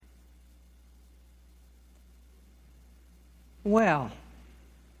Well,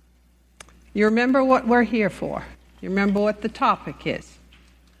 you remember what we're here for. You remember what the topic is.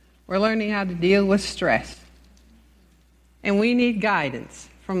 We're learning how to deal with stress. And we need guidance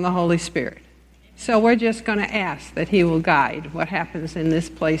from the Holy Spirit. So we're just going to ask that He will guide what happens in this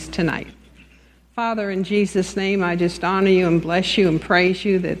place tonight. Father, in Jesus' name, I just honor you and bless you and praise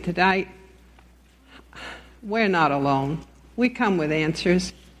you that tonight we're not alone. We come with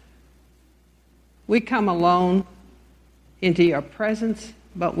answers. We come alone into your presence,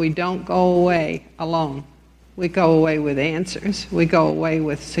 but we don't go away alone. We go away with answers. We go away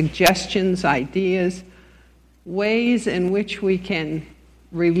with suggestions, ideas, ways in which we can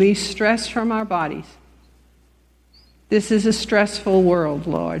release stress from our bodies. This is a stressful world,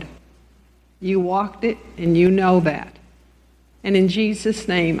 Lord. You walked it, and you know that. And in Jesus'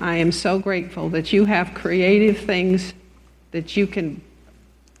 name, I am so grateful that you have creative things that you can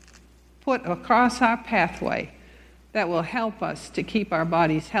put across our pathway that will help us to keep our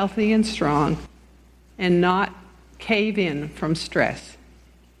bodies healthy and strong and not cave in from stress.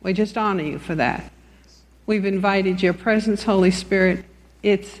 We just honor you for that. We've invited your presence, Holy Spirit.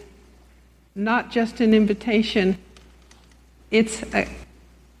 It's not just an invitation.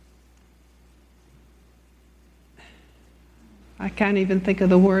 I can't even think of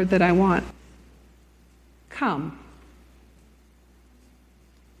the word that I want. Come.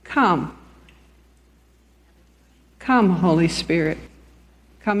 Come. Come, Holy Spirit.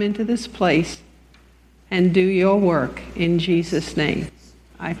 Come into this place and do your work in Jesus' name.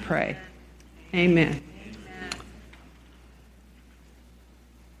 I pray. Amen.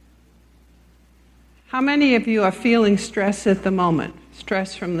 How many of you are feeling stress at the moment?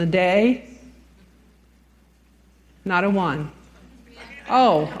 Stress from the day? Not a one.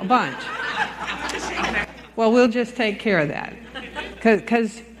 Oh, a bunch. Well, we'll just take care of that.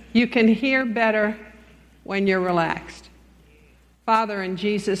 Because you can hear better when you're relaxed. Father, in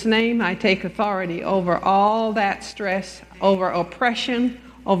Jesus' name, I take authority over all that stress, over oppression,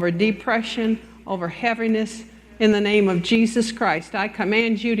 over depression, over heaviness. In the name of Jesus Christ, I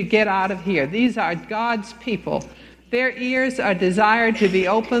command you to get out of here. These are God's people. Their ears are desired to be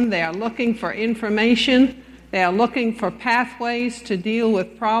open. They are looking for information. They are looking for pathways to deal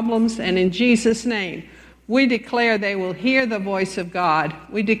with problems. And in Jesus' name, we declare they will hear the voice of God.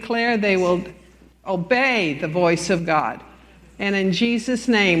 We declare they will obey the voice of God. And in Jesus'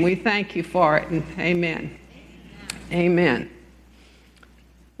 name, we thank you for it. And amen. Amen.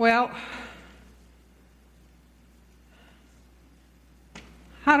 Well,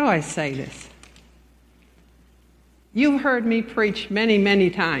 how do I say this? You've heard me preach many, many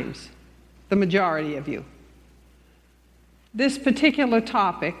times, the majority of you. This particular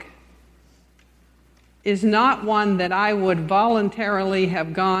topic is not one that I would voluntarily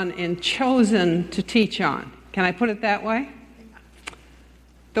have gone and chosen to teach on. Can I put it that way?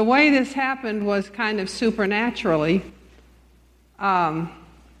 The way this happened was kind of supernaturally. I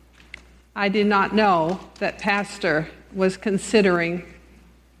did not know that Pastor was considering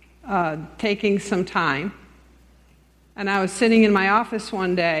taking some time. And I was sitting in my office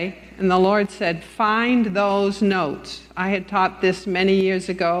one day, and the Lord said, find those notes. I had taught this many years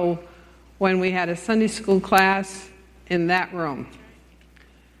ago when we had a Sunday school class in that room.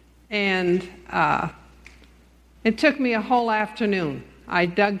 And it took me a whole afternoon. I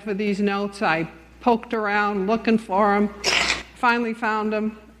dug for these notes. I poked around looking for them, finally found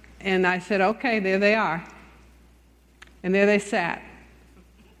them, and I said, okay, there they are. And there they sat.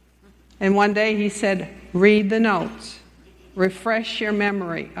 And one day he said, read the notes. Refresh your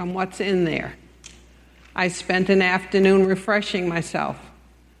memory on what's in there. I spent an afternoon refreshing myself.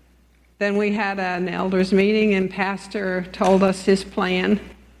 Then we had an elders meeting, and Pastor told us his plan.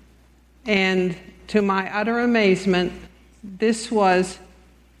 And to my utter amazement, this was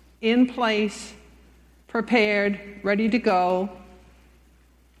in place, prepared, ready to go,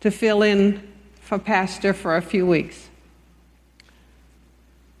 to fill in for Pastor for a few weeks.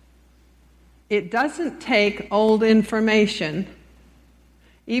 It doesn't take old information,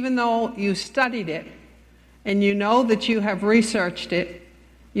 even though you studied it and you know that you have researched it,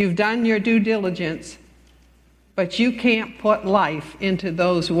 you've done your due diligence, but you can't put life into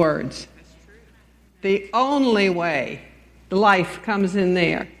those words. The only way life comes in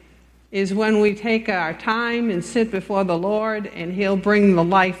there is when we take our time and sit before the Lord, and He'll bring the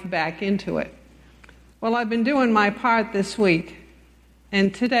life back into it. Well, I've been doing my part this week,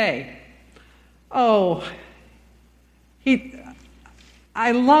 and today, I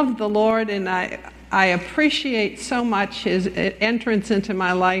love the Lord, and I appreciate so much His entrance into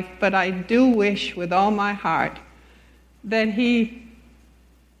my life, but I do wish with all my heart that He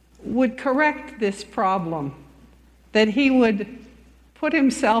would correct this problem that he would put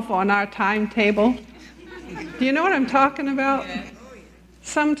himself on our timetable. Do you know what I'm talking about?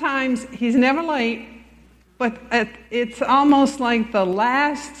 Sometimes he's never late, but it's almost like the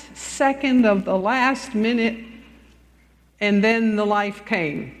last second of the last minute, and then the life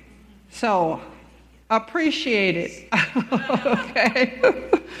came. So appreciate it. Okay?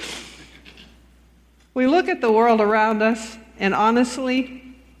 We look at the world around us, and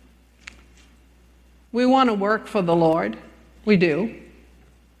honestly, we want to work for the Lord. We do.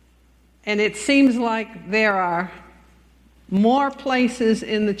 And it seems like there are more places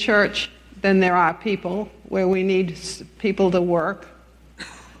in the church than there are people where we need people to work.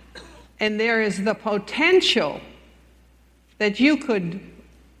 And there is the potential that you could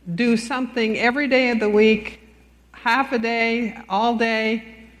do something every day of the week, half a day, all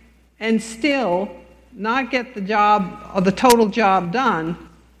day, and still not get the job or the total job done,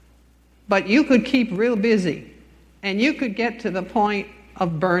 but you could keep real busy and you could get to the point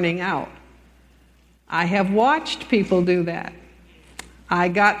of burning out. I have watched people do that. I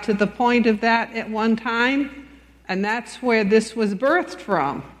got to the point of that at one time, and that's where this was birthed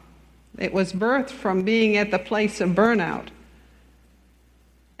from. It was birthed from being at the place of burnout.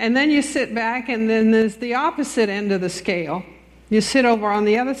 And then you sit back, and then there's the opposite end of the scale. You sit over on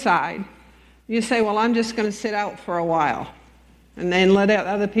the other side. You say, well, I'm just going to sit out for a while, and then let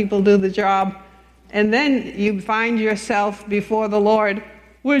other people do the job. And then you find yourself before the Lord,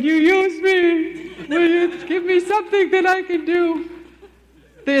 will you use me? Will you give me something that I can do?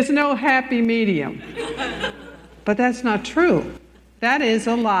 There's no happy medium. But that's not true. That is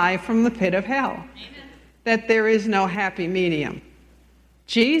a lie from the pit of hell. Amen. That there is no happy medium.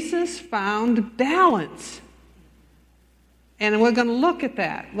 Jesus found balance. And we're going to look at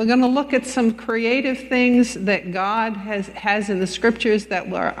that. We're going to look at some creative things that God has in the scriptures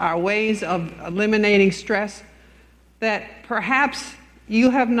that are ways of eliminating stress that perhaps you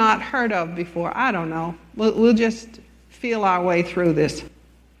have not heard of before. I don't know. We'll just feel our way through this.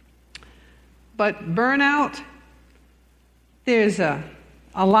 But burnout, there's a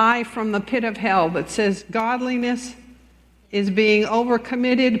lie from the pit of hell that says godliness is being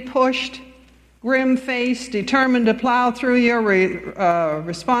overcommitted, pushed, grim-faced, determined to plow through your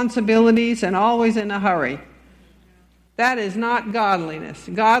responsibilities and always in a hurry. That is not godliness.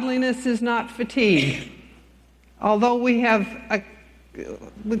 Godliness is not fatigue. Although we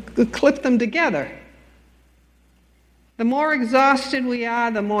clip them together. The more exhausted we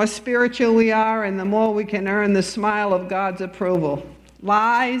are, the more spiritual we are, and the more we can earn the smile of God's approval.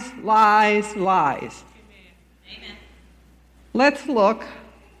 Lies, lies, lies. Amen. Let's look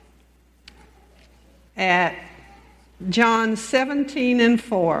at John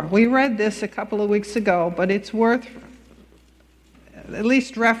 17:4. We read this a couple of weeks ago, but it's worth at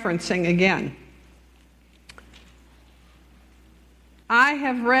least referencing again. I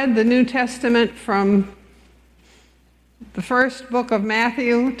have read the New Testament from the first book of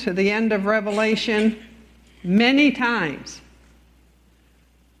Matthew to the end of Revelation many times.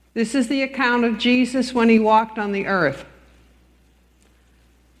 This is the account of Jesus when he walked on the earth.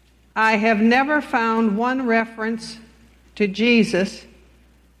 I have never found one reference to Jesus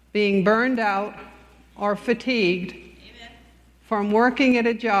being burned out or fatigued from working at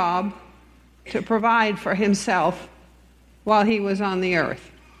a job to provide for himself while he was on the earth.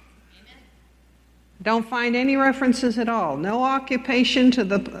 Don't find any references at all. No occupation to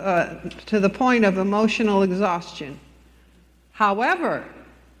the point of emotional exhaustion. However,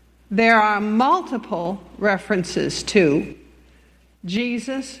 there are multiple references to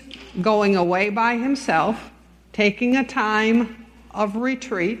Jesus going away by himself, taking a time of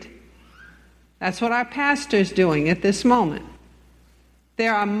retreat. That's what our pastor's doing at this moment.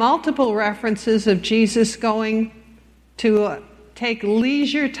 There are multiple references of Jesus going to take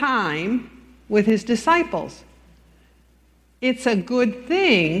leisure time with his disciples. It's a good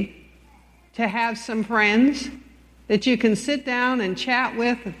thing to have some friends that you can sit down and chat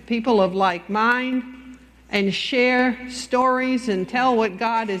with, people of like mind, and share stories and tell what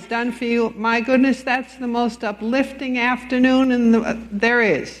God has done for you. My goodness, that's the most uplifting afternoon there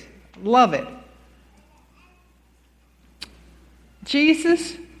is. Love it.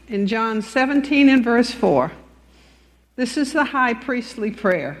 Jesus, in John 17 and verse 4, this is the high priestly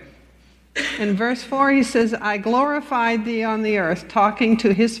prayer. In verse 4 he says, I glorified thee on the earth, talking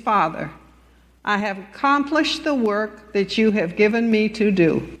to his Father. I have accomplished the work that you have given me to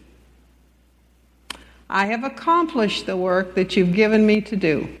do. I have accomplished the work that you've given me to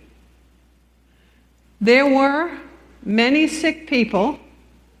do. There were many sick people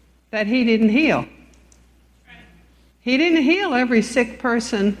that he didn't heal. He didn't heal every sick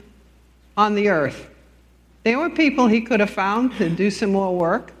person on the earth. There were people he could have found to do some more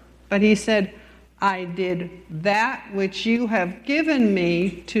work, but he said, I did that which you have given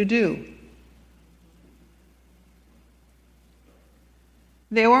me to do.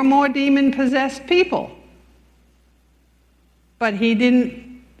 There were more demon-possessed people, but he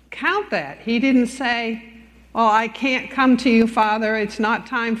didn't count that. He didn't say, oh, I can't come to you, Father. It's not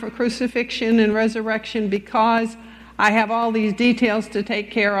time for crucifixion and resurrection because I have all these details to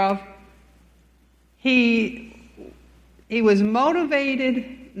take care of. He was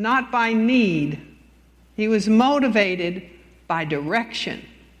motivated not by need. He was motivated by direction.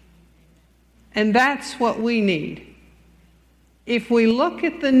 And that's what we need. If we look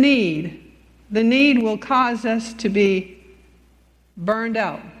at the need will cause us to be burned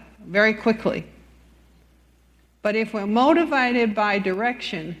out very quickly. But if we're motivated by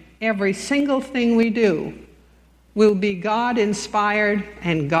direction, every single thing we do will be God-inspired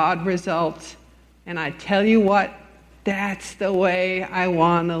and God results. And I tell you what, that's the way I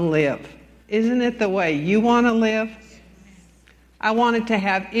want to live. Isn't it the way you want to live? I want it to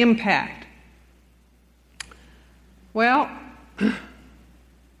have impact. Well,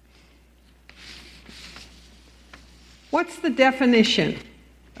 what's the definition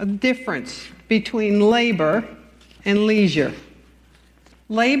of difference between labor and leisure?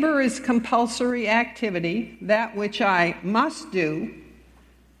 Labor is compulsory activity, that which I must do,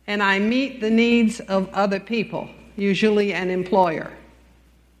 and I meet the needs of other people, usually an employer.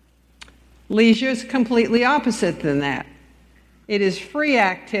 Leisure is completely opposite than that. It is free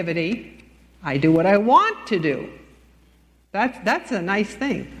activity. I do what I want to do. That's a nice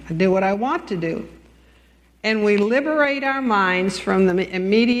thing. I do what I want to do. And we liberate our minds from the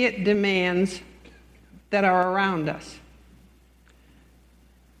immediate demands that are around us.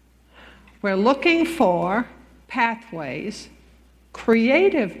 We're looking for pathways,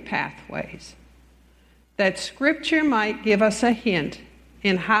 creative pathways, that Scripture might give us a hint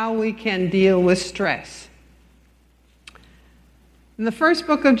in how we can deal with stress. In the first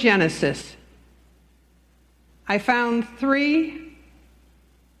book of Genesis, I found 3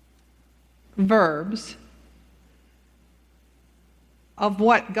 verbs of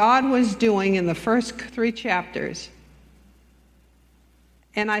what God was doing in the first 3 chapters.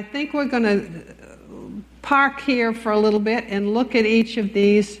 And I think we're going to park here for a little bit and look at each of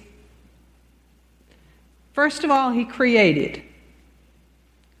these. First of all, he created.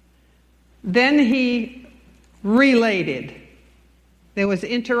 Then he related. There was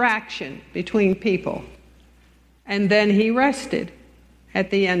interaction between people. And then he rested at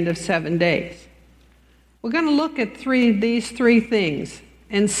the end of 7 days. We're going to look at these three things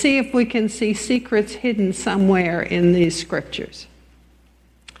and see if we can see secrets hidden somewhere in these scriptures.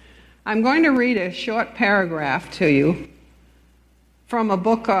 I'm going to read a short paragraph to you from a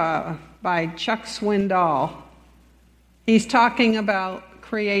book by Chuck Swindoll. He's talking about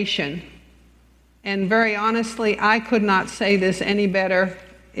creation. And very honestly, I could not say this any better.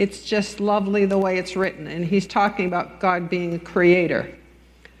 It's just lovely the way it's written. And he's talking about God being a creator.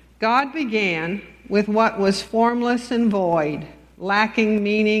 God began with what was formless and void, lacking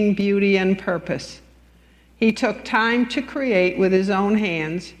meaning, beauty, and purpose. He took time to create with his own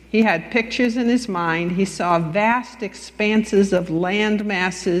hands. He had pictures in his mind. He saw vast expanses of land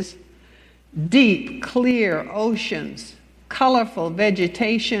masses, deep, clear oceans, colorful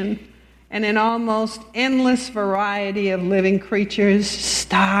vegetation, and an almost endless variety of living creatures,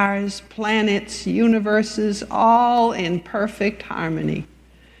 stars, planets, universes, all in perfect harmony.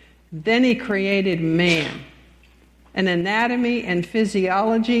 Then he created man. An anatomy and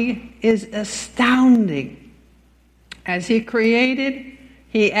physiology is astounding. As he created,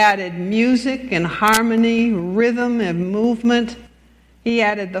 he added music and harmony, rhythm and movement. He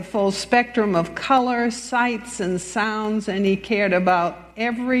added the full spectrum of color, sights, and sounds, and he cared about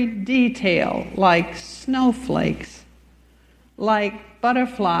every detail, like snowflakes, like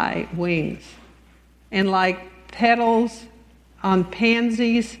butterfly wings, and like petals on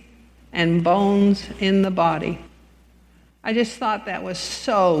pansies and bones in the body. I just thought that was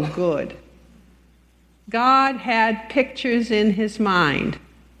so good. God had pictures in his mind,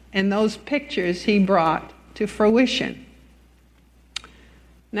 and those pictures he brought to fruition.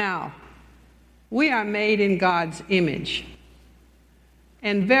 Now, we are made in God's image.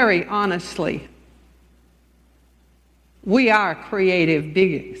 And very honestly, we are creative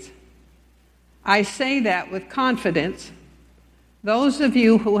beings. I say that with confidence. Those of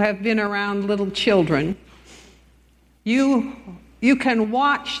you who have been around little children, you can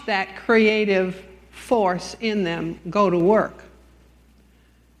watch that creative force in them go to work.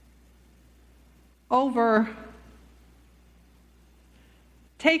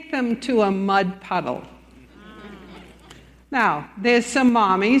 Take them to a mud puddle. Now, there's some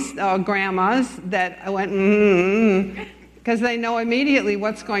mommies or grandmas that went, because they know immediately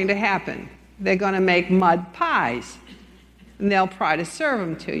what's going to happen. They're going to make mud pies, and they'll try to serve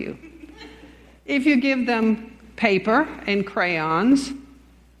them to you. If you give them paper and crayons,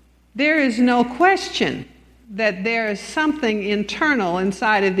 there is no question that there is something internal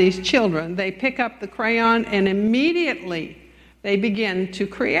inside of these children. They pick up the crayon and immediately they begin to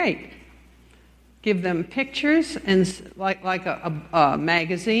create. Give them pictures and like a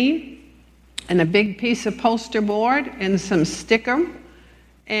magazine and a big piece of poster board and some sticker,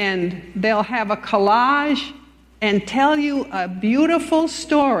 and they'll have a collage and tell you a beautiful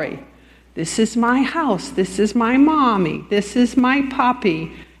story. This is my house, this is my mommy, this is my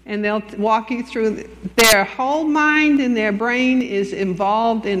puppy. And they'll walk you through. Their whole mind and their brain is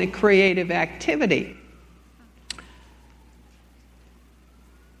involved in a creative activity.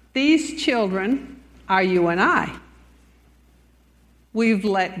 These children are you and I. We've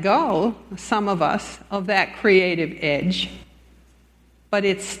let go, some of us, of that creative edge, but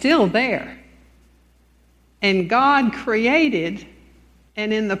it's still there. And God created,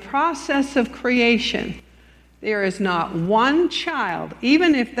 and in the process of creation, there is not one child,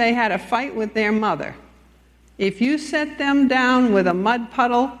 even if they had a fight with their mother, if you set them down with a mud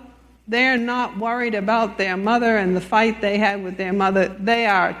puddle, they're not worried about their mother and the fight they had with their mother. They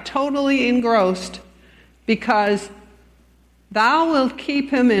are totally engrossed, because thou wilt keep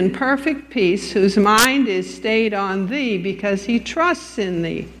him in perfect peace, whose mind is stayed on thee, because he trusts in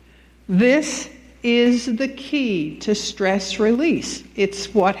thee. This is the key to stress release.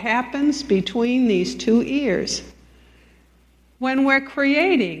 It's what happens between these two ears. When we're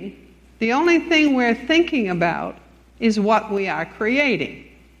creating, the only thing we're thinking about is what we are creating.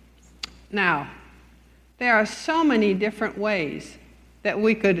 Now, there are so many different ways that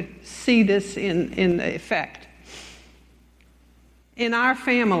we could see this in effect. In our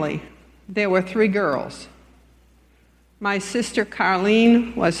family, there were 3 girls. My sister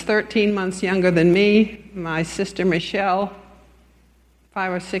Carlene was 13 months younger than me. My sister Michelle,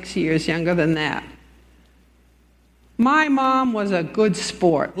 5 or 6 years younger than that. My mom was a good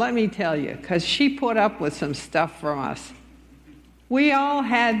sport, let me tell you, because she put up with some stuff from us. We all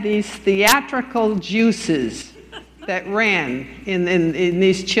had these theatrical juices that ran in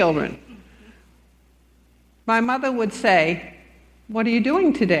these children. My mother would say, "What are you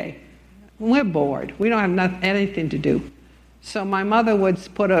doing today?" "We're bored. We don't have anything to do." So my mother would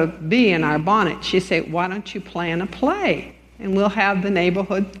put a bee in our bonnet. She'd say, "Why don't you plan a play? And we'll have the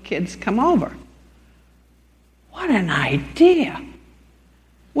neighborhood kids come over." What an idea.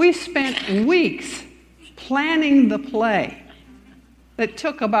 We spent weeks planning the play that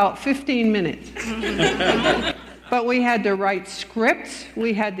took about 15 minutes. But we had to write scripts.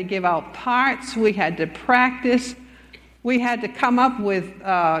 We had to give out parts. We had to practice. We had to come up with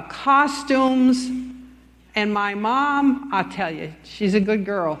costumes. And my mom, I'll tell you, she's a good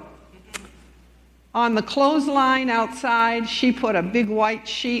girl. On the clothesline outside, she put a big white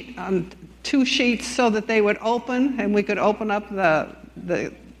sheet on 2 sheets so that they would open, and we could open up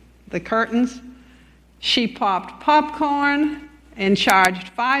the curtains. She popped popcorn and charged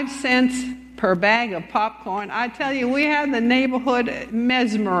 5 cents per bag of popcorn. I tell you, we had the neighborhood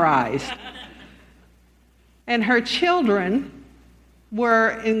mesmerized. And her children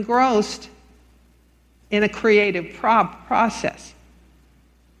were engrossed in a creative process.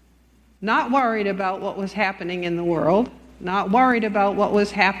 Not worried about what was happening in the world, not worried about what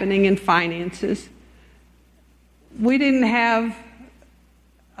was happening in finances. We didn't have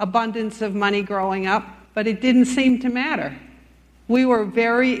abundance of money growing up, but it didn't seem to matter. We were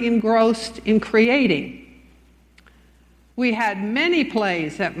very engrossed in creating. We had many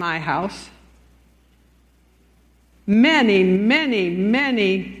plays at my house. Many, many,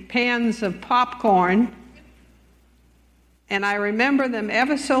 many pans of popcorn. And I remember them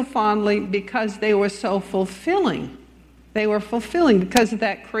ever so fondly because they were so fulfilling. They were fulfilling because of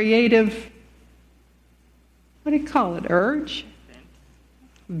that creative, what do you call it, urge?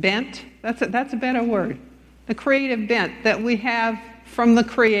 Bent? That's a better word. The creative bent that we have from the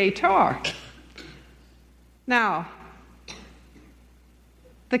Creator. Now,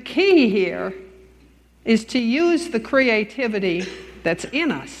 the key here is to use the creativity that's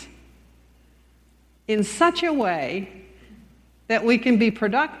in us in such a way that we can be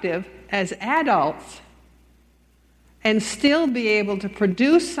productive as adults and still be able to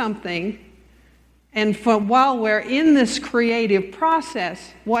produce something. And while we're in this creative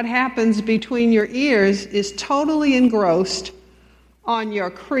process, what happens between your ears is totally engrossed on your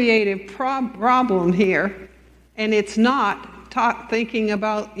creative problem here, and it's not thinking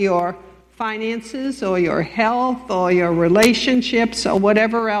about your finances or your health or your relationships or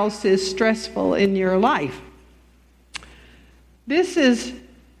whatever else is stressful in your life. This is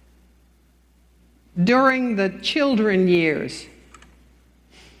during the children years.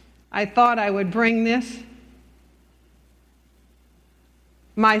 I thought I would bring this.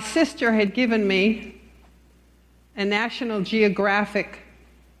 My sister had given me a National Geographic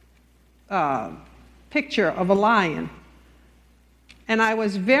picture of a lion. And I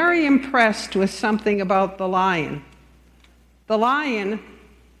was very impressed with something about the lion. The lion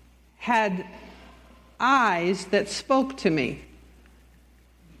had eyes that spoke to me.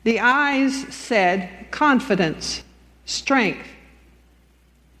 The eyes said confidence, strength.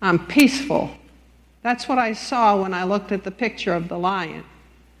 I'm peaceful. That's what I saw when I looked at the picture of the lion.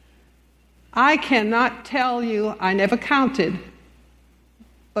 I cannot tell you, I never counted,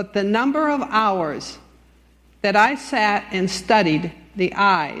 but the number of hours that I sat and studied the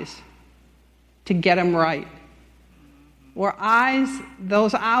eyes to get them right.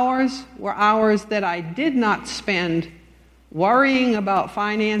 Those hours were hours that I did not spend worrying about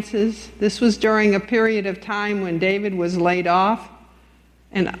finances. This was during a period of time when David was laid off.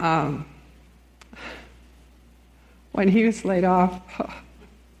 And when he was laid off,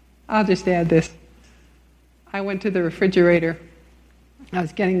 I'll just add this. I went to the refrigerator. I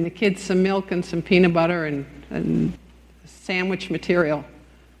was getting the kids some milk and some peanut butter and sandwich material.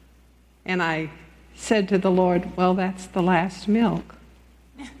 And I said to the Lord, well, that's the last milk.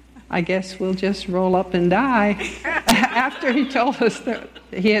 I guess we'll just roll up and die. After he told us that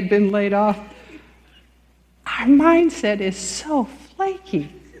he had been laid off, our mindset is so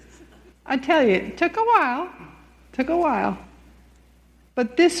flaky. I tell you, it took a while.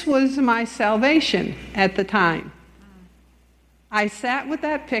 But this was my salvation at the time. I sat with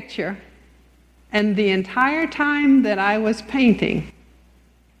that picture, and the entire time that I was painting,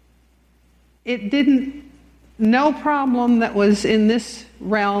 no problem that was in this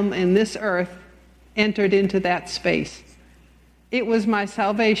realm, in this earth, entered into that space. It was my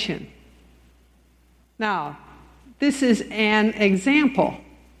salvation. Now, this is an example.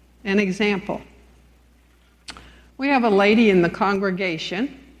 We have a lady in the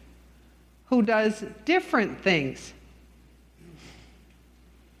congregation who does different things.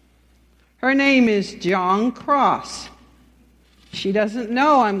 Her name is Joan Cross. She doesn't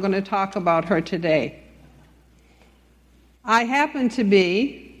know I'm going to talk about her today. I happen to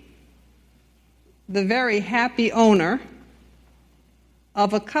be the very happy owner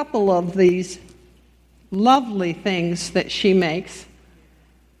of a couple of these lovely things that she makes.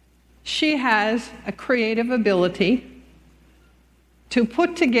 She has a creative ability to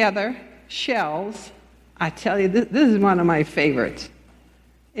put together shells. I tell you, this is one of my favorites.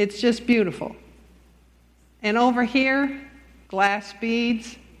 It's just beautiful. And over here, glass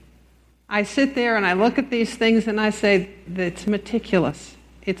beads. I sit there and I look at these things and I say, it's meticulous.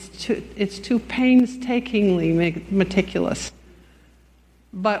 It's too painstakingly meticulous.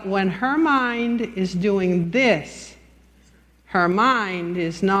 But when her mind is doing this, her mind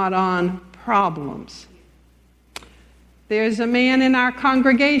is not on problems. There's a man in our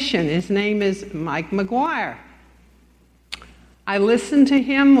congregation. His name is Mike McGuire. I listen to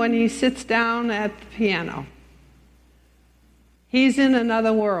him when he sits down at the piano. He's in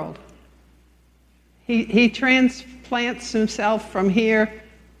another world. He transplants himself from here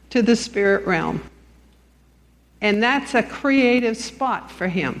to the spirit realm. And that's a creative spot for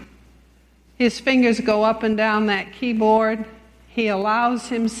him. His fingers go up and down that keyboard. He allows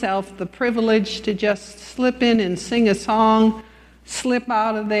himself the privilege to just slip in and sing a song, slip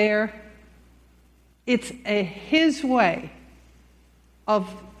out of there. It's his way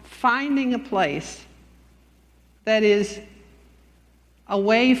of finding a place that is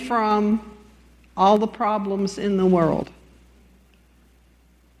away from all the problems in the world.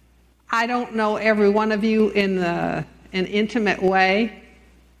 I don't know every one of you in an intimate way,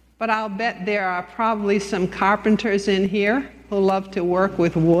 but I'll bet there are probably some carpenters in here who love to work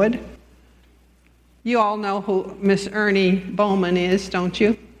with wood. You all know who Miss Ernie Bowman is, don't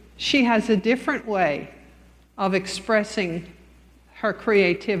you? She has a different way of expressing her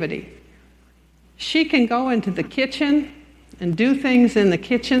creativity. She can go into the kitchen and do things in the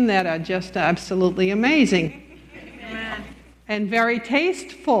kitchen that are just absolutely amazing. Amen. And very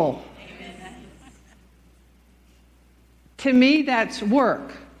tasteful. Amen. To me, that's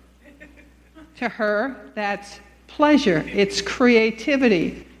work. To her, that's pleasure. It's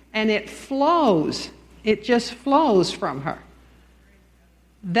creativity. And it flows. It just flows from her.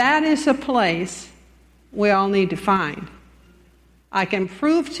 That is a place we all need to find. I can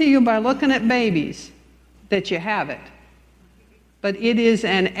prove to you by looking at babies that you have it. but it is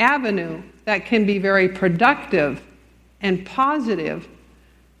an avenue that can be very productive and positive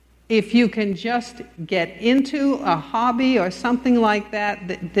if you can just get into a hobby or something like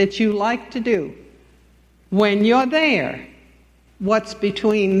that you like to do. When you're there, what's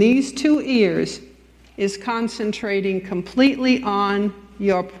between these two ears is concentrating completely on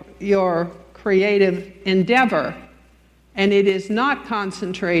your creative endeavor, and it is not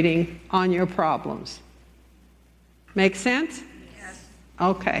concentrating on your problems. Make sense? Yes.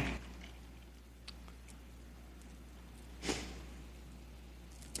 Okay.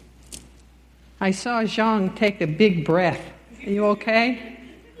 I saw Jean take a big breath. Are you okay?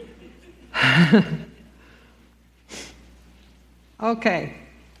 Okay.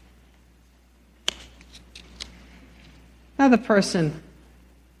 Another person,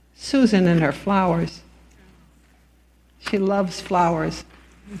 Susan and her flowers. She loves flowers.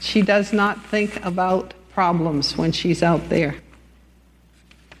 She does not think about problems when she's out there.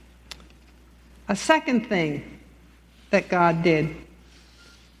 A second thing that God did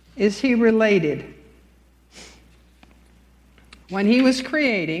is He related. When He was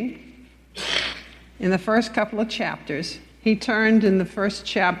creating, in the first couple of chapters, He turned in the first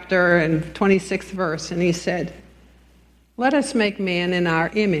chapter and 26th verse, and He said, "Let us make man in our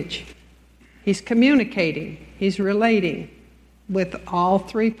image." He's communicating, He's relating with all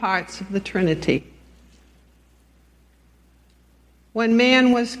three parts of the Trinity. When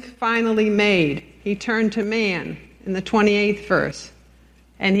man was finally made, He turned to man in the 28th verse,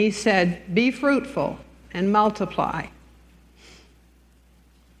 and He said, "Be fruitful and multiply."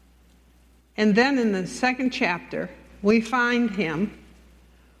 And then in the second chapter, we find Him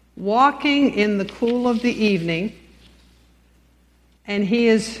walking in the cool of the evening, and He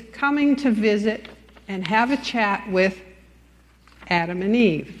is coming to visit and have a chat with Adam and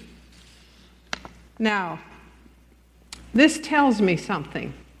Eve. Now, this tells me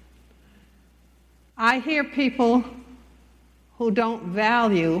something. I hear people who don't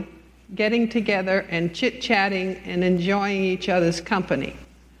value getting together and chit-chatting and enjoying each other's company.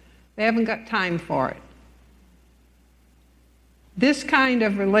 They haven't got time for it. This kind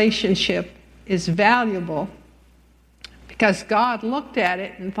of relationship is valuable because God looked at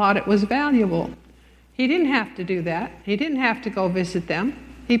it and thought it was valuable. He didn't have to do that. He didn't have to go visit them.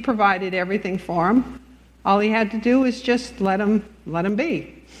 He provided everything for them. All He had to do was just let them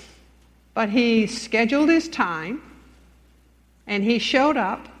be. But He scheduled His time, and He showed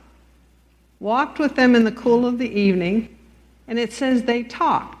up, walked with them in the cool of the evening, and it says they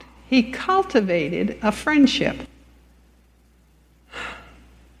talked. He cultivated a friendship.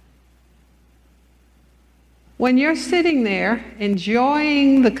 When you're sitting there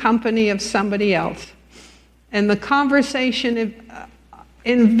enjoying the company of somebody else, and the conversation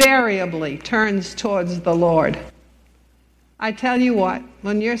invariably turns towards the Lord, I tell you what,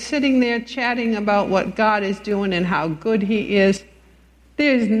 when you're sitting there chatting about what God is doing and how good He is,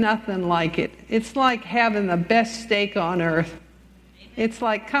 there's nothing like it. It's like having the best steak on earth. It's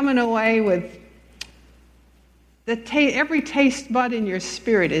like coming away with every taste bud in your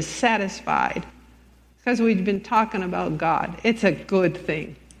spirit is satisfied because we've been talking about God. It's a good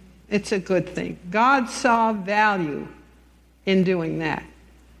thing. It's a good thing. God saw value in doing that.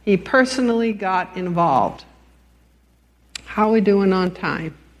 He personally got involved. How are we doing on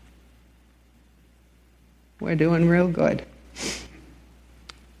time? We're doing real good.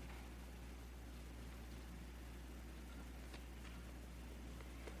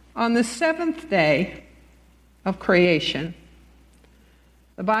 On the seventh day of creation,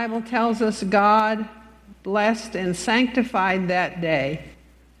 the Bible tells us God blessed and sanctified that day,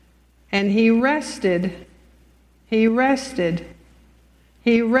 and He rested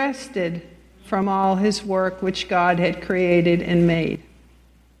from all His work which God had created and made.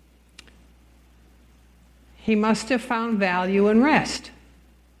 He must have found value in rest.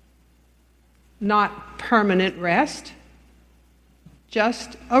 Not permanent rest,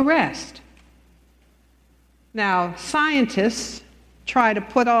 just a rest. Now, scientists try to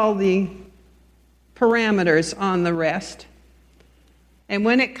put all the parameters on the rest, and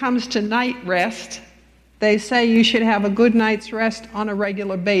when it comes to night rest, they say you should have a good night's rest on a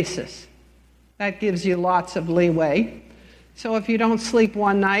regular basis. That gives you lots of leeway. So if you don't sleep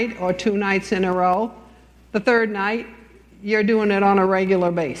one night or 2 nights in a row, the third night, you're doing it on a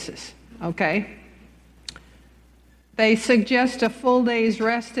regular basis, okay? They suggest a full day's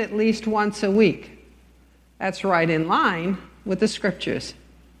rest at least once a week. That's right in line with the Scriptures.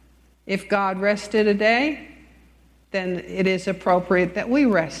 If God rested a day, then it is appropriate that we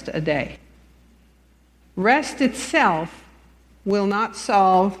rest a day. Rest itself will not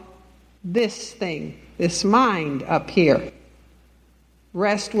solve this thing, this mind up here.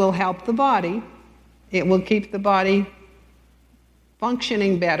 Rest will help the body. It will keep the body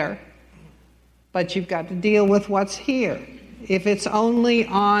functioning better. But you've got to deal with what's here. If it's only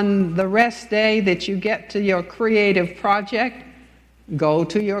on the rest day that you get to your creative project, go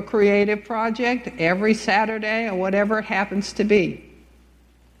to your creative project every Saturday or whatever it happens to be.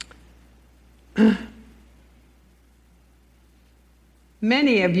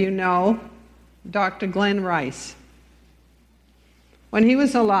 Many of you know Dr. Glenn Rice. When he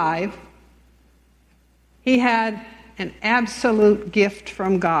was alive, he had an absolute gift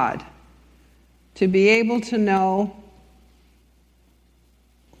from God to be able to know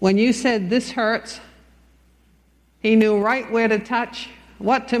when you said this hurts, he knew right where to touch,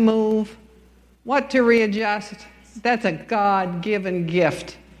 what to move, what to readjust. That's a God-given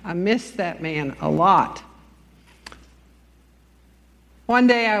gift. I miss that man a lot. One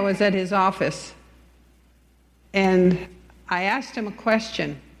day I was at his office and I asked him a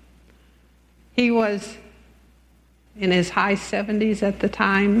question. He was in his high 70s at the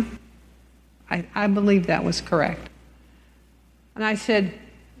time. I believe that was correct. And I said,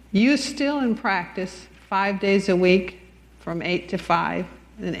 you still in practice 5 days a week from 8 to 5?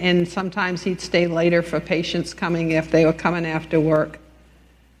 And sometimes he'd stay later for patients coming if they were coming after work.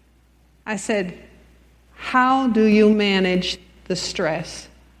 I said, how do you manage the stress?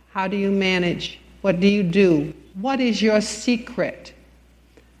 How do you manage? What do you do? What is your secret?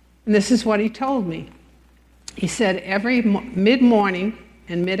 And this is what he told me. He said every mid-morning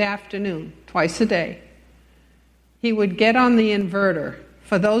and mid-afternoon, twice a day, he would get on the inverter.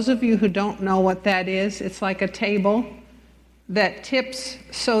 For those of you who don't know what that is, it's like a table that tips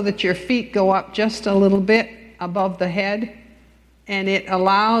so that your feet go up just a little bit above the head, and it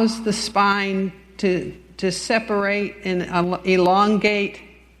allows the spine to separate and elongate,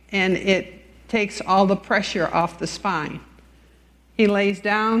 and it takes all the pressure off the spine. He lays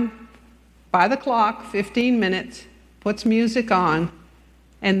down by the clock, 15 minutes, puts music on,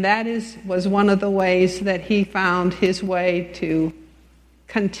 and that was one of the ways that he found his way to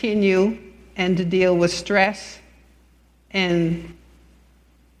continue and to deal with stress and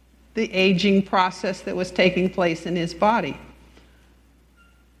the aging process that was taking place in his body.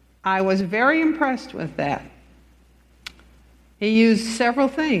 I was very impressed with that. He used several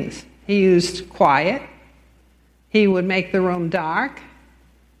things. He used quiet. He would make the room dark.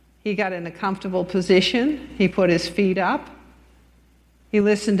 He got in a comfortable position. He put his feet up. He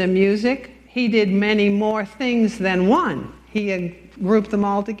listened to music. He did many more things than one. He had grouped them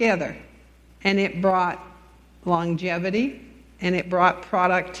all together. And it brought longevity and it brought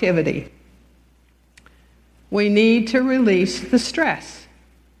productivity. We need to release the stress.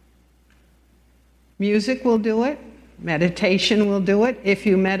 Music will do it. Meditation will do it. If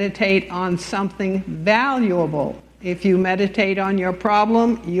you meditate on something valuable, if you meditate on your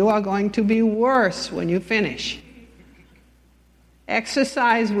problem, you are going to be worse when you finish.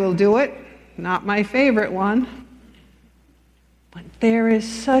 Exercise will do it. Not my favorite one. But there is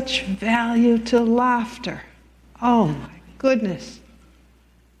such value to laughter. Oh my goodness.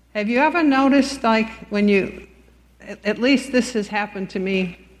 Have you ever noticed, like, when you, at least this has happened to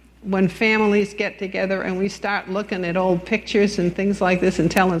me, when families get together and we start looking at old pictures and things like this and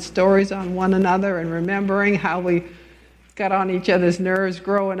telling stories on one another and remembering how we got on each other's nerves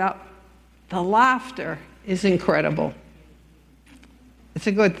growing up, the laughter is incredible. It's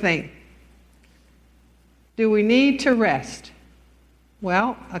a good thing. Do we need to rest?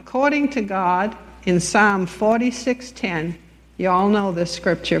 Well, according to God, in Psalm 46:10, you all know this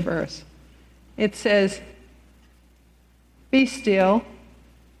scripture verse. It says, "Be still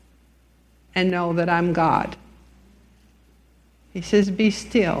and know that I'm God." He says, be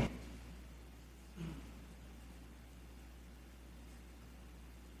still.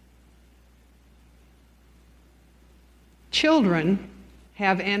 Children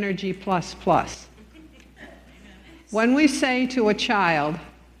have energy plus plus. When we say to a child,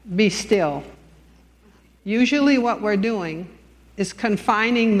 be still, usually what we're doing is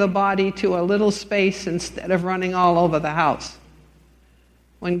confining the body to a little space instead of running all over the house.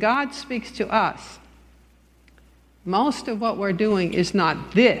 When God speaks to us, most of what we're doing is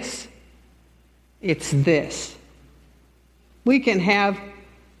not this, it's this. We can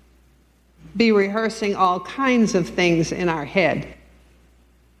be rehearsing all kinds of things in our head.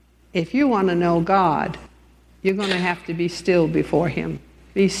 If you want to know God, you're going to have to be still before Him.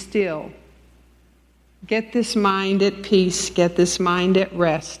 Be still. Get this mind at peace, get this mind at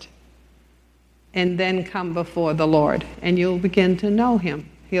rest, and then come before the Lord, and you'll begin to know Him.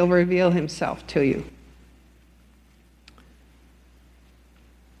 He'll reveal Himself to you.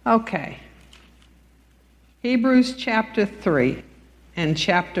 Okay. Hebrews chapter 3. and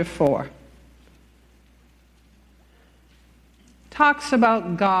chapter 4. Talks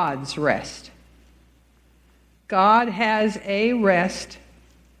about God's rest. God has a rest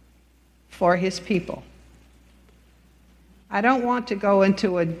for his people. I don't want to go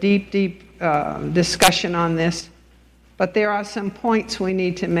into a deep discussion on this, but there are some points we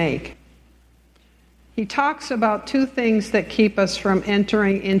need to make. He talks about two things that keep us from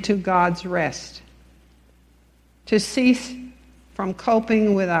entering into God's rest: to cease from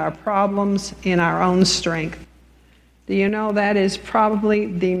coping with our problems in our own strength. Do you know that is probably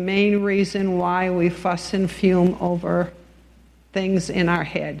the main reason why we fuss and fume over things in our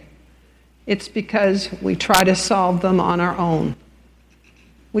head? It's because we try to solve them on our own.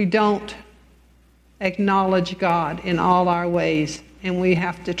 We don't acknowledge God in all our ways, and we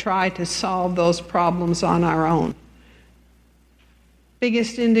have to try to solve those problems on our own.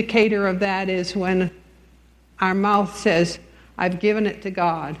 Biggest indicator of that is when our mouth says, "I've given it to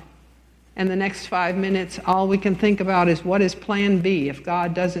God," and the next 5 minutes all we can think about is, what is plan B if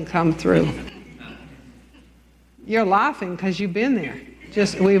God doesn't come through? You're laughing because you've been there.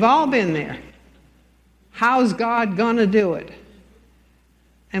 We've all been there. How's God going to do it?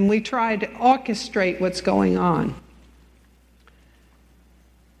 And we try to orchestrate what's going on.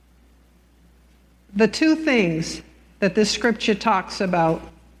 The two things that this scripture talks about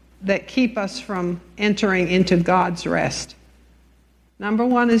that keep us from entering into God's rest. Number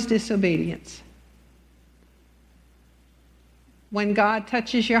one is disobedience. When God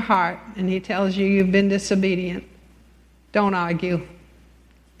touches your heart and he tells you you've been disobedient, don't argue.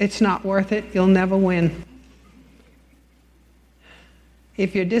 It's not worth it. You'll never win.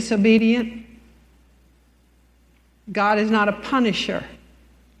 If you're disobedient, God is not a punisher.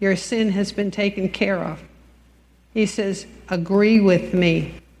 Your sin has been taken care of. He says, agree with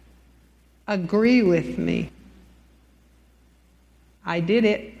me. Agree with me. I did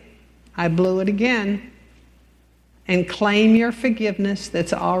it. I blew it again. And claim your forgiveness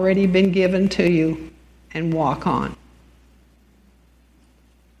that's already been given to you and walk on.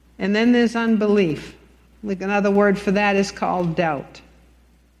 And then there's unbelief. Another word for that is called doubt.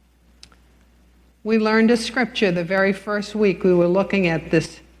 We learned a scripture the very first week we were looking at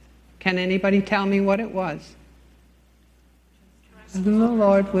this. Can anybody tell me what it was? Trust in the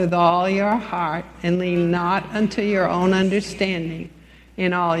Lord with all your heart and lean not unto your own understanding.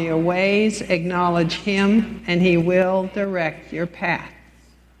 In all your ways acknowledge him and he will direct your path.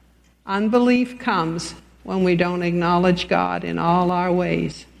 Unbelief comes when we don't acknowledge God in all our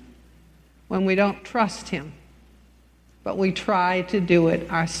ways. When we don't trust him, but we try to do it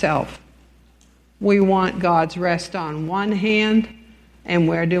ourselves. We want God's rest on one hand, and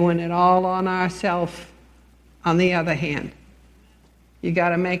we're doing it all on ourselves on the other hand. You got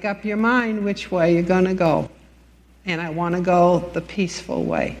to make up your mind which way you're going to go. And I want to go the peaceful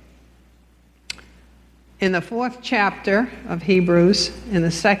way. In the 4th chapter of Hebrews, in the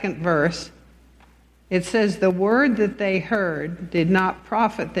 2nd verse, it says, the word that they heard did not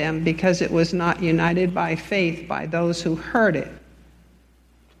profit them because it was not united by faith by those who heard it.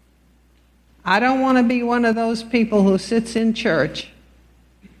 I don't want to be one of those people who sits in church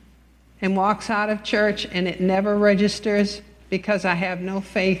and walks out of church and it never registers because I have no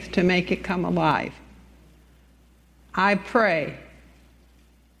faith to make it come alive. I pray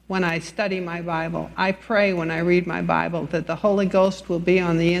when I study my Bible. I pray when I read my Bible that the Holy Ghost will be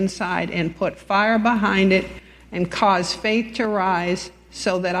on the inside and put fire behind it and cause faith to rise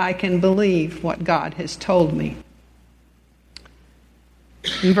so that I can believe what God has told me.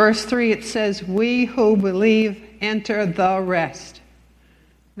 In verse 3 it says, we who believe enter the rest.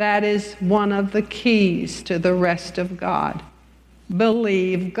 That is one of the keys to the rest of God.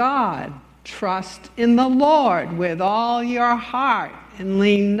 Believe God. Trust in the Lord with all your heart and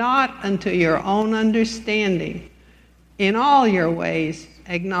lean not unto your own understanding. In all your ways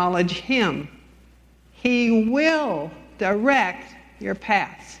acknowledge him. He will direct your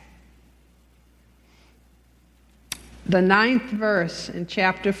paths. The 9th verse in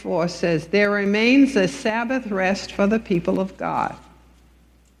chapter 4 says, there remains a Sabbath rest for the people of God.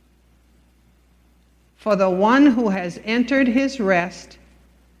 For the one who has entered his rest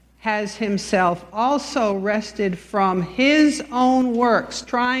has himself also rested from his own works,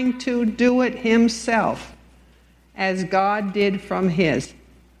 trying to do it himself, as God did from his.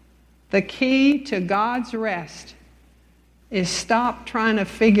 The key to God's rest is stop trying to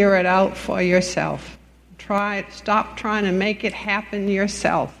figure it out for yourself. Stop trying to make it happen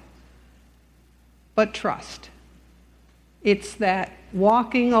yourself, but trust. It's that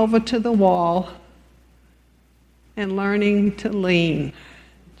walking over to the wall and learning to lean.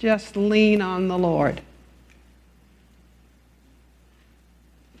 Just lean on the Lord.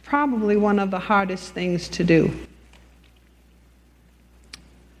 probably one of the hardest things to do.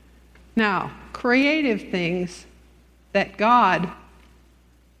 Now, creative things that God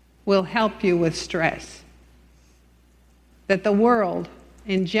will help you with stress, that the world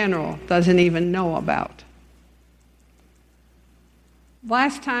in general doesn't even know about.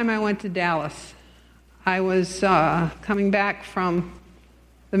 Last time I went to Dallas, I was coming back from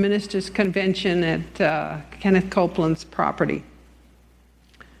the ministers' convention at Kenneth Copeland's property.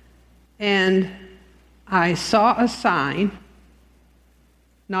 And I saw a sign,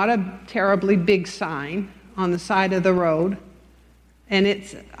 not a terribly big sign, on the side of the road. And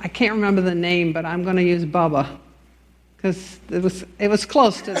I can't remember the name, but I'm going to use Bubba, because it was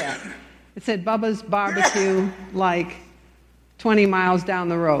close to that. It said Bubba's Barbecue, like 20 miles down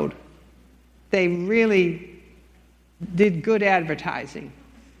the road. They really did good advertising.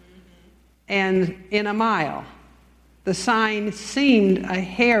 And in a mile, the sign seemed a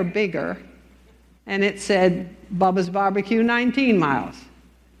hair bigger, and it said Bubba's Barbecue 19 miles.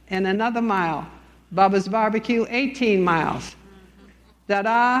 And another mile, Bubba's Barbecue 18 miles.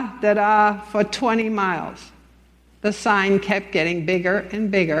 Da-da, da-da, for 20 miles. The sign kept getting bigger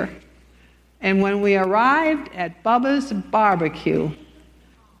and bigger. And when we arrived at Bubba's Barbecue,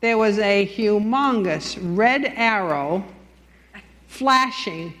 there was a humongous red arrow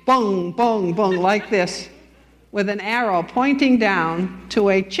flashing, boom, boom, boom, like this, with an arrow pointing down to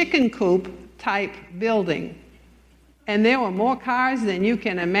a chicken coop type building. And there were more cars than you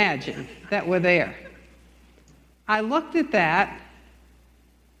can imagine that were there. I looked at that.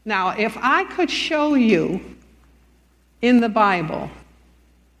 Now, if I could show you in the Bible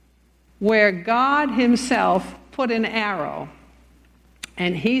where God himself put an arrow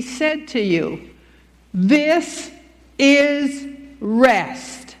and he said to you, "This is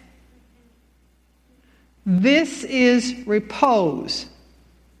rest. This is repose."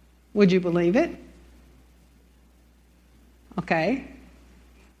 Would you believe it? Okay.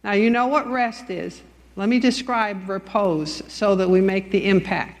 Now you know what rest is. Let me describe repose so that we make the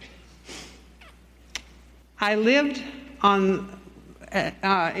impact. I lived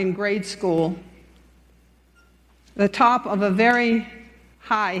in grade school, the top of a very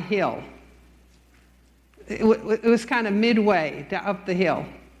high hill. It was kind of midway up the hill.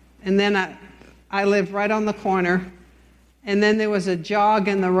 And then I lived right on the corner. And then there was a jog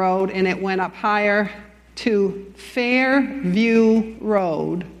in the road, and it went up higher to Fairview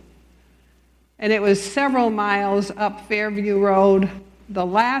Road. And it was several miles up Fairview Road. The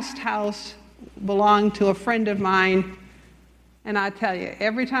last house belonged to a friend of mine. And I tell you,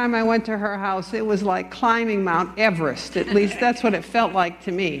 every time I went to her house, it was like climbing Mount Everest. At least that's what it felt like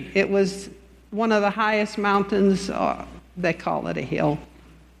to me. It was one of the highest mountains. They call it a hill.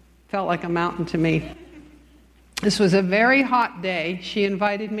 Felt like a mountain to me. This was a very hot day. She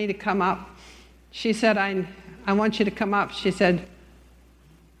invited me to come up. She said, I want you to come up. She said,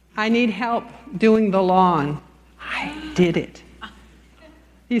 "I need help doing the lawn." I did it.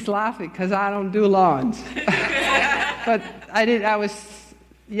 He's laughing because I don't do lawns. But I was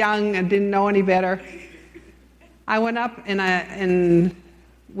young and didn't know any better. I went up and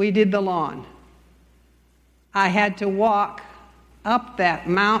we did the lawn. I had to walk up that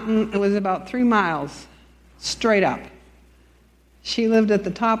mountain. It was about 3 miles straight up. She lived at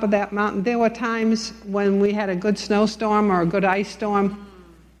the top of that mountain. There were times when we had a good snowstorm or a good ice storm.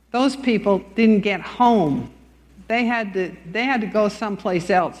 Those people didn't get home. They had to go someplace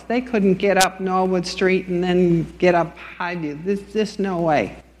else. They couldn't get up Norwood Street and then get up Highview. There's just no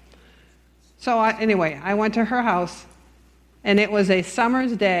way. So I went to her house, and it was a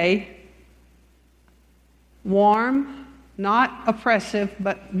summer's day, warm, not oppressive,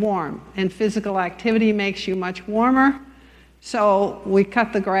 but warm. And physical activity makes you much warmer. So we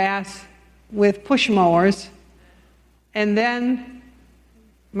cut the grass with push mowers. And then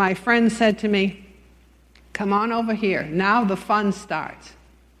my friend said to me, "Come on over here. Now the fun starts."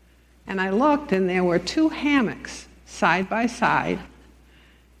 And I looked, and there were 2 hammocks side by side,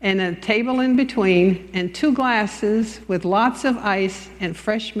 and a table in between, and 2 glasses with lots of ice and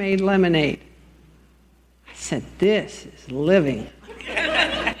fresh-made lemonade. I said, "This is living."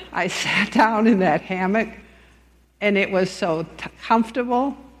 I sat down in that hammock, and it was so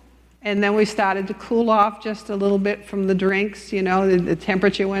comfortable. And then we started to cool off just a little bit from the drinks. You know, the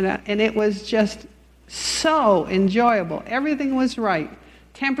temperature went up, and it was just so enjoyable. Everything was right.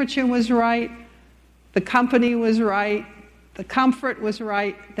 Temperature was right. The company was right. The comfort was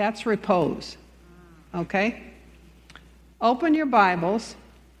right. That's repose. Okay? Open your Bibles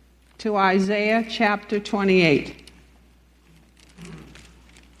to Isaiah chapter 28.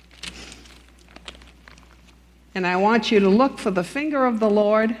 And I want you to look for the finger of the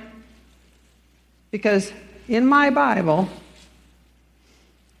Lord, because in my Bible,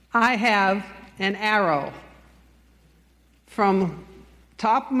 I have an arrow from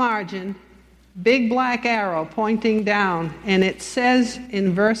top margin, big black arrow pointing down, and it says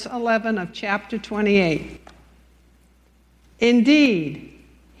in verse 11 of chapter 28, "Indeed,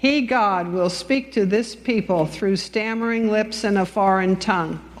 He, God, will speak to this people through stammering lips and a foreign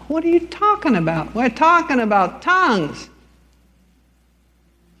tongue." What are you talking about? We're talking about tongues.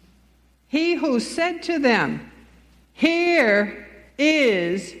 "He who said to them, 'Here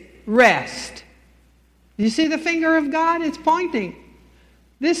is rest.'" You see the finger of God? It's pointing.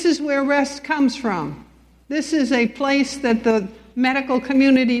 This is where rest comes from. This is a place that the medical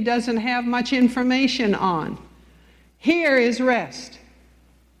community doesn't have much information on. Here is rest.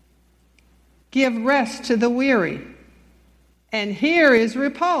 Give rest to the weary. And here is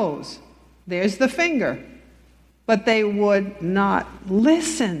repose. There's the finger. But they would not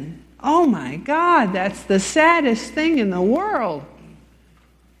listen. Oh my God, that's the saddest thing in the world.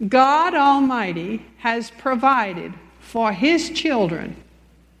 God Almighty has provided for His children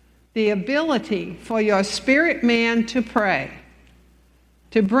the ability for your spirit man to pray,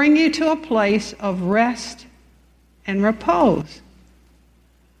 to bring you to a place of rest and repose.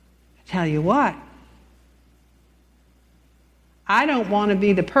 I tell you what, I don't want to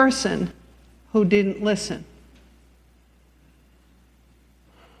be the person who didn't listen.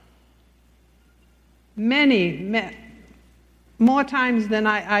 More times than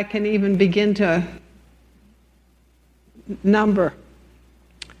I can even begin to number.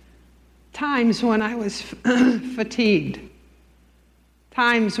 Times when I was fatigued.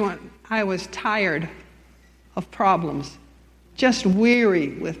 Times when I was tired of problems. Just weary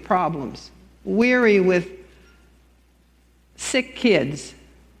with problems. Weary with sick kids.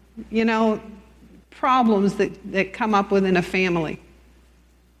 You know, problems that come up within a family.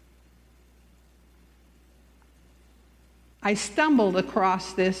 I stumbled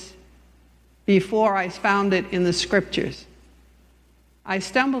across this before I found it in the scriptures. I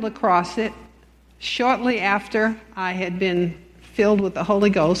stumbled across it shortly after I had been filled with the Holy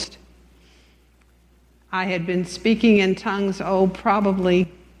Ghost. I had been speaking in tongues,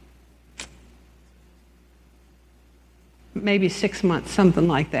 probably maybe 6 months, something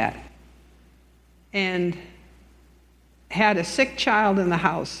like that. And had a sick child in the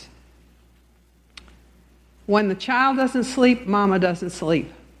house. When the child doesn't sleep, mama doesn't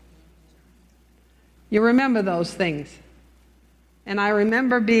sleep. You remember those things. And I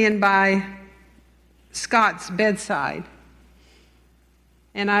remember being by Scott's bedside,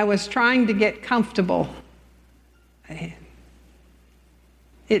 and I was trying to get comfortable.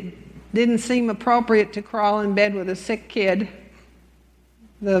 It didn't seem appropriate to crawl in bed with a sick kid.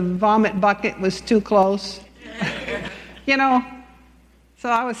 The vomit bucket was too close. You know, so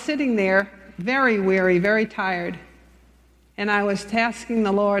I was sitting there, very weary, very tired, and I was asking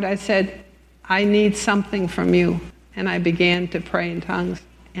the Lord, I said, I need something from you. And I began to pray in tongues,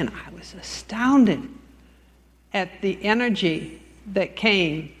 and I was astounded at the energy that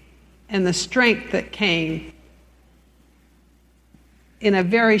came and the strength that came in a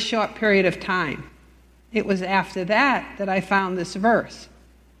very short period of time. It was after that I found this verse.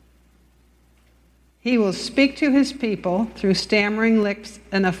 He will speak to his people through stammering lips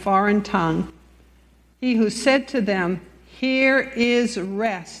and a foreign tongue. He who said to them, "Here is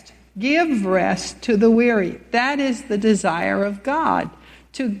rest." Give rest to the weary. That is the desire of God,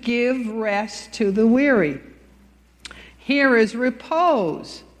 to give rest to the weary. Here is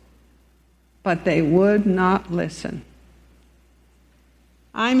repose. But they would not listen.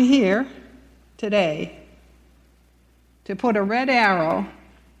 I'm here today to put a red arrow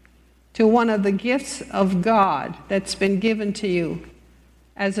to one of the gifts of God that's been given to you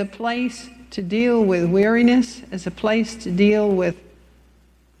as a place to deal with weariness, as a place to deal with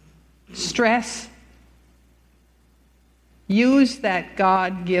stress. Use that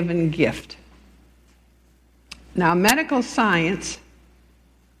God-given gift. Now, medical science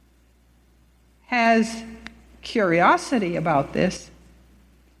has curiosity about this,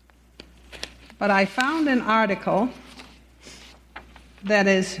 but I found an article that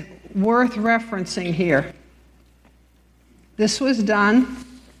is worth referencing here. This was done,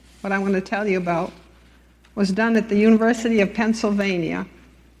 what I'm going to tell you about, was done at the University of Pennsylvania.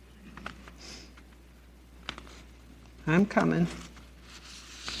 I'm coming.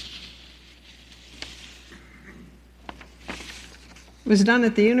 It was done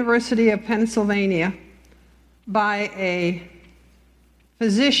at the University of Pennsylvania by a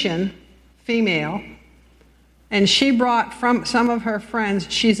physician, female, and she brought from some of her friends.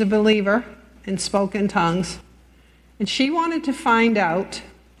 She's a believer and spoke in tongues. And she wanted to find out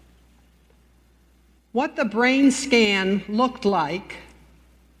what the brain scan looked like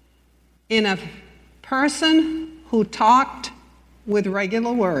in a person who talked with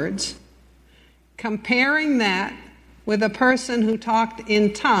regular words, comparing that with a person who talked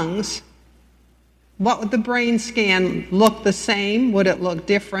in tongues. What would the brain scan look the same? Would it look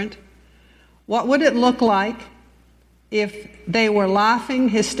different? What would it look like if they were laughing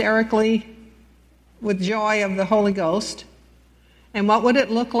hysterically with joy of the Holy Ghost? And what would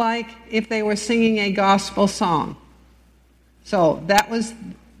it look like if they were singing a gospel song? So that was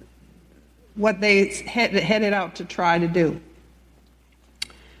what they headed out to try to do.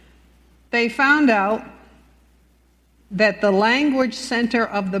 They found out that the language center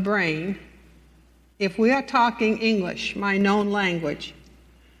of the brain, if we are talking English, my known language,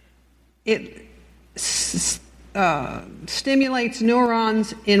 it stimulates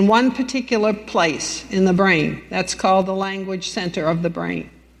neurons in one particular place in the brain. That's called the language center of the brain.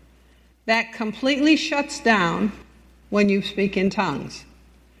 That completely shuts down when you speak in tongues.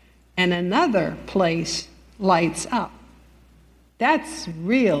 And another place lights up. That's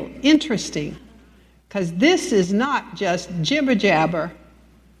real interesting, because this is not just jibber jabber.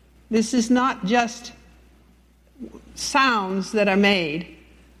 This is not just sounds that are made.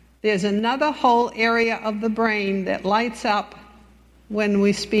 There's another whole area of the brain that lights up when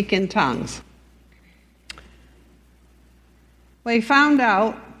we speak in tongues. We found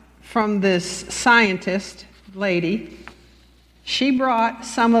out from this scientist lady, she brought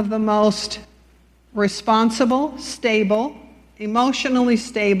some of the most responsible, stable, emotionally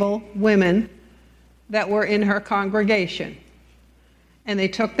stable women that were in her congregation. And they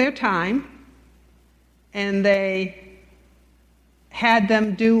took their time and they had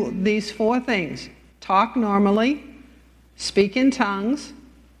them do these 4 things: talk normally, speak in tongues,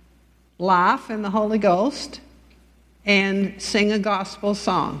 laugh in the Holy Ghost, and sing a gospel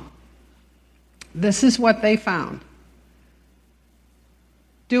song. This is what they found.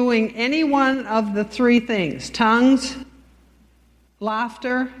 Doing any one of the 3 things, tongues,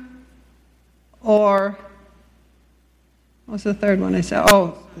 laughter, or what was the third one I said?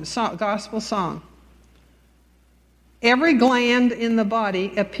 Gospel song. Every gland in the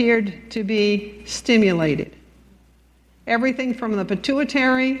body appeared to be stimulated. Everything from the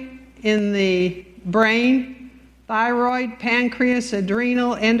pituitary in the brain, thyroid, pancreas,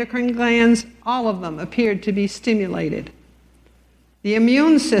 adrenal, endocrine glands, all of them appeared to be stimulated. The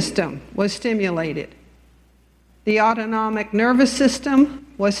immune system was stimulated. The autonomic nervous system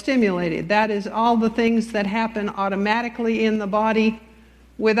was stimulated. That is all the things that happen automatically in the body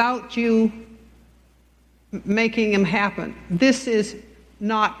without you making them happen. This is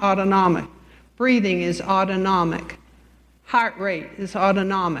not autonomic. Breathing is autonomic. Heart rate is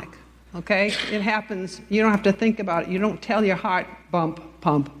autonomic. Okay? It happens. You don't have to think about it. You don't tell your heart, bump,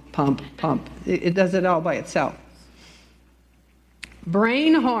 pump, pump, pump. It does it all by itself.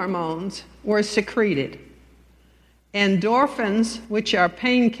 Brain hormones were secreted. Endorphins, which are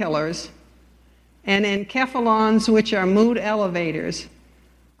painkillers, and enkephalons, which are mood elevators,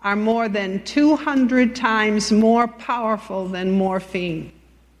 are more than 200 times more powerful than morphine.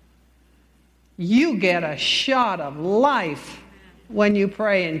 You get a shot of life when you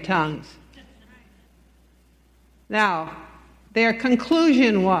pray in tongues. Now, their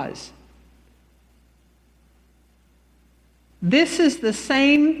conclusion was, this is the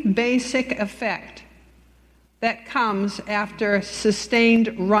same basic effect that comes after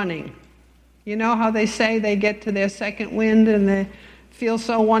sustained running. You know how they say they get to their second wind and they feel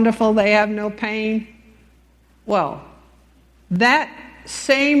so wonderful they have no pain? Well, that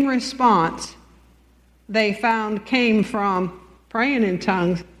same response they found came from praying in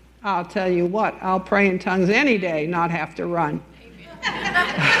tongues. I'll tell you what, I'll pray in tongues any day, not have to run.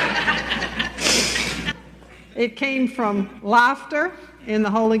 It came from laughter in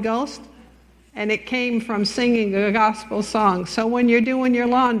the Holy Ghost, and it came from singing a gospel song. So when you're doing your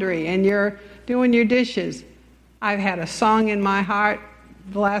laundry and you're doing your dishes, I've had a song in my heart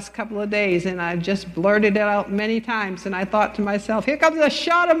the last couple of days, and I've just blurted it out many times, and I thought to myself, here comes a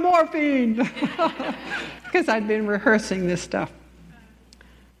shot of morphine, because I'd been rehearsing this stuff.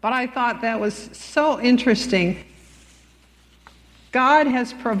 But I thought that was so interesting. God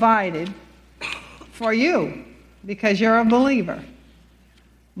has provided for you, because you're a believer,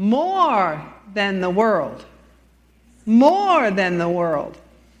 more than the world. More than the world.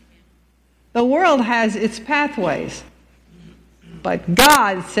 The world has its pathways. But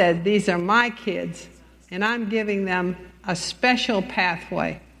God said, these are my kids, and I'm giving them a special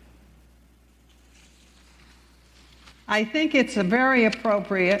pathway. I think it's very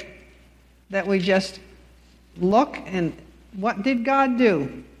appropriate that we just look, and what did God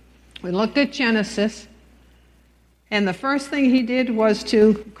do? We looked at Genesis, and the first thing he did was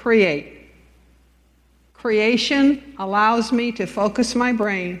to create. Creation allows me to focus my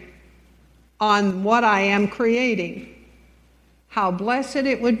brain on what I am creating. How blessed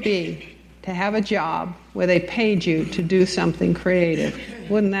it would be to have a job where they paid you to do something creative.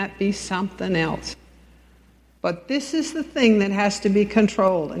 Wouldn't that be something else? But this is the thing that has to be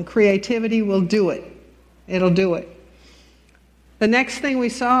controlled, and creativity will do it. It'll do it. The next thing we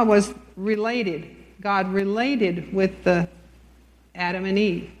saw was related. God related with the Adam and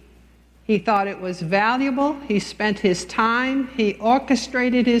Eve. He thought it was valuable. He spent his time. He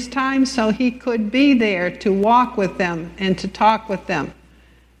orchestrated his time so he could be there to walk with them and to talk with them.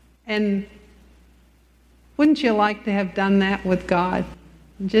 And wouldn't you like to have done that with God?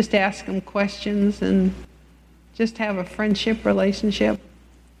 Just ask him questions and just have a friendship relationship?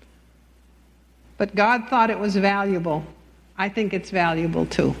 But God thought it was valuable. I think it's valuable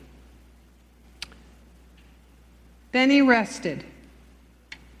too. Then he rested.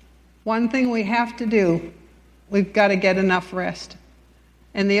 One thing we have to do, we've got to get enough rest.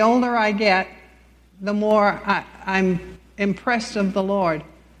 And the older I get, the more I'm impressed of the Lord.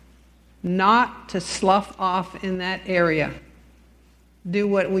 Not to slough off in that area. Do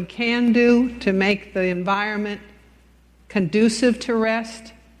what we can do to make the environment conducive to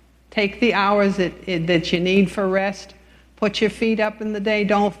rest. Take the hours that you need for rest. Put your feet up in the day.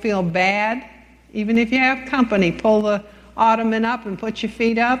 Don't feel bad. Even if you have company, pull the ottoman up and put your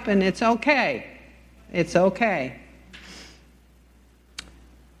feet up, and it's okay. It's okay.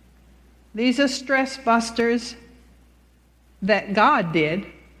 These are stress busters that God did.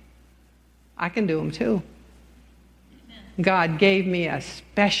 I can do them too. God gave me a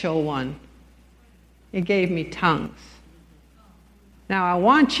special one. He gave me tongues. Now I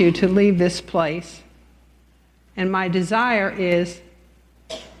want you to leave this place, and my desire is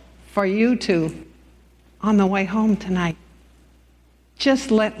for you to, on the way home tonight,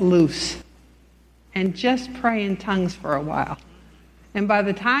 just let loose and just pray in tongues for a while. And by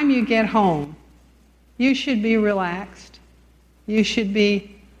the time you get home, you should be relaxed. You should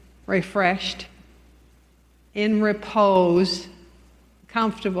be refreshed, in repose,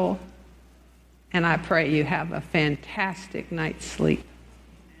 comfortable, and I pray you have a fantastic night's sleep.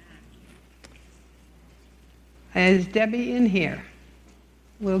 Is Debbie in here?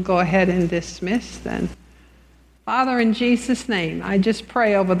 We'll go ahead and dismiss then. Father, in Jesus' name, I just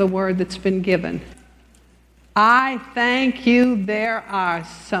pray over the word that's been given. I thank you there are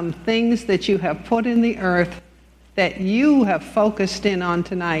some things that you have put in the earth that you have focused in on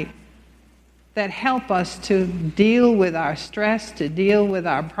tonight that help us to deal with our stress, to deal with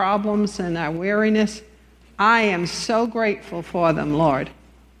our problems and our weariness. I am so grateful for them, Lord.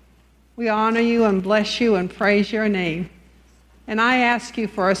 We honor you and bless you and praise your name. And I ask you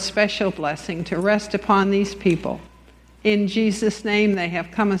for a special blessing to rest upon these people. In Jesus' name, they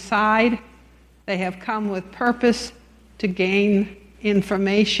have come aside. They have come with purpose to gain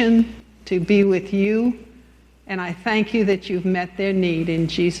information, to be with you. And I thank you that you've met their need in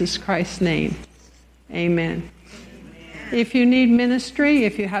Jesus Christ's name. Amen. If you need ministry,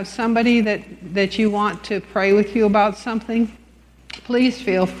 if you have somebody that you want to pray with you about something, please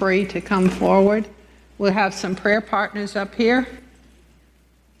feel free to come forward. We'll have some prayer partners up here.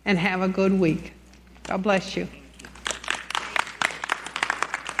 And have a good week. God bless you.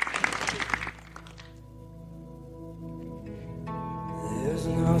 There's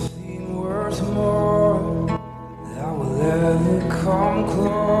nothing worth more that will ever come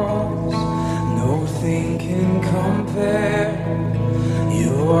close. Nothing can compare.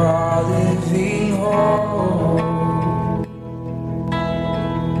 You are living hope.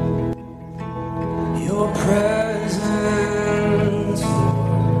 Your presence,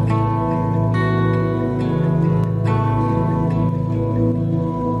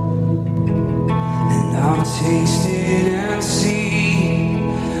 and I've tasted and seen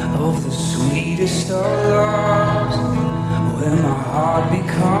of the sweetest of loves, when my heart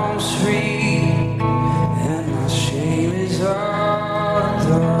becomes free.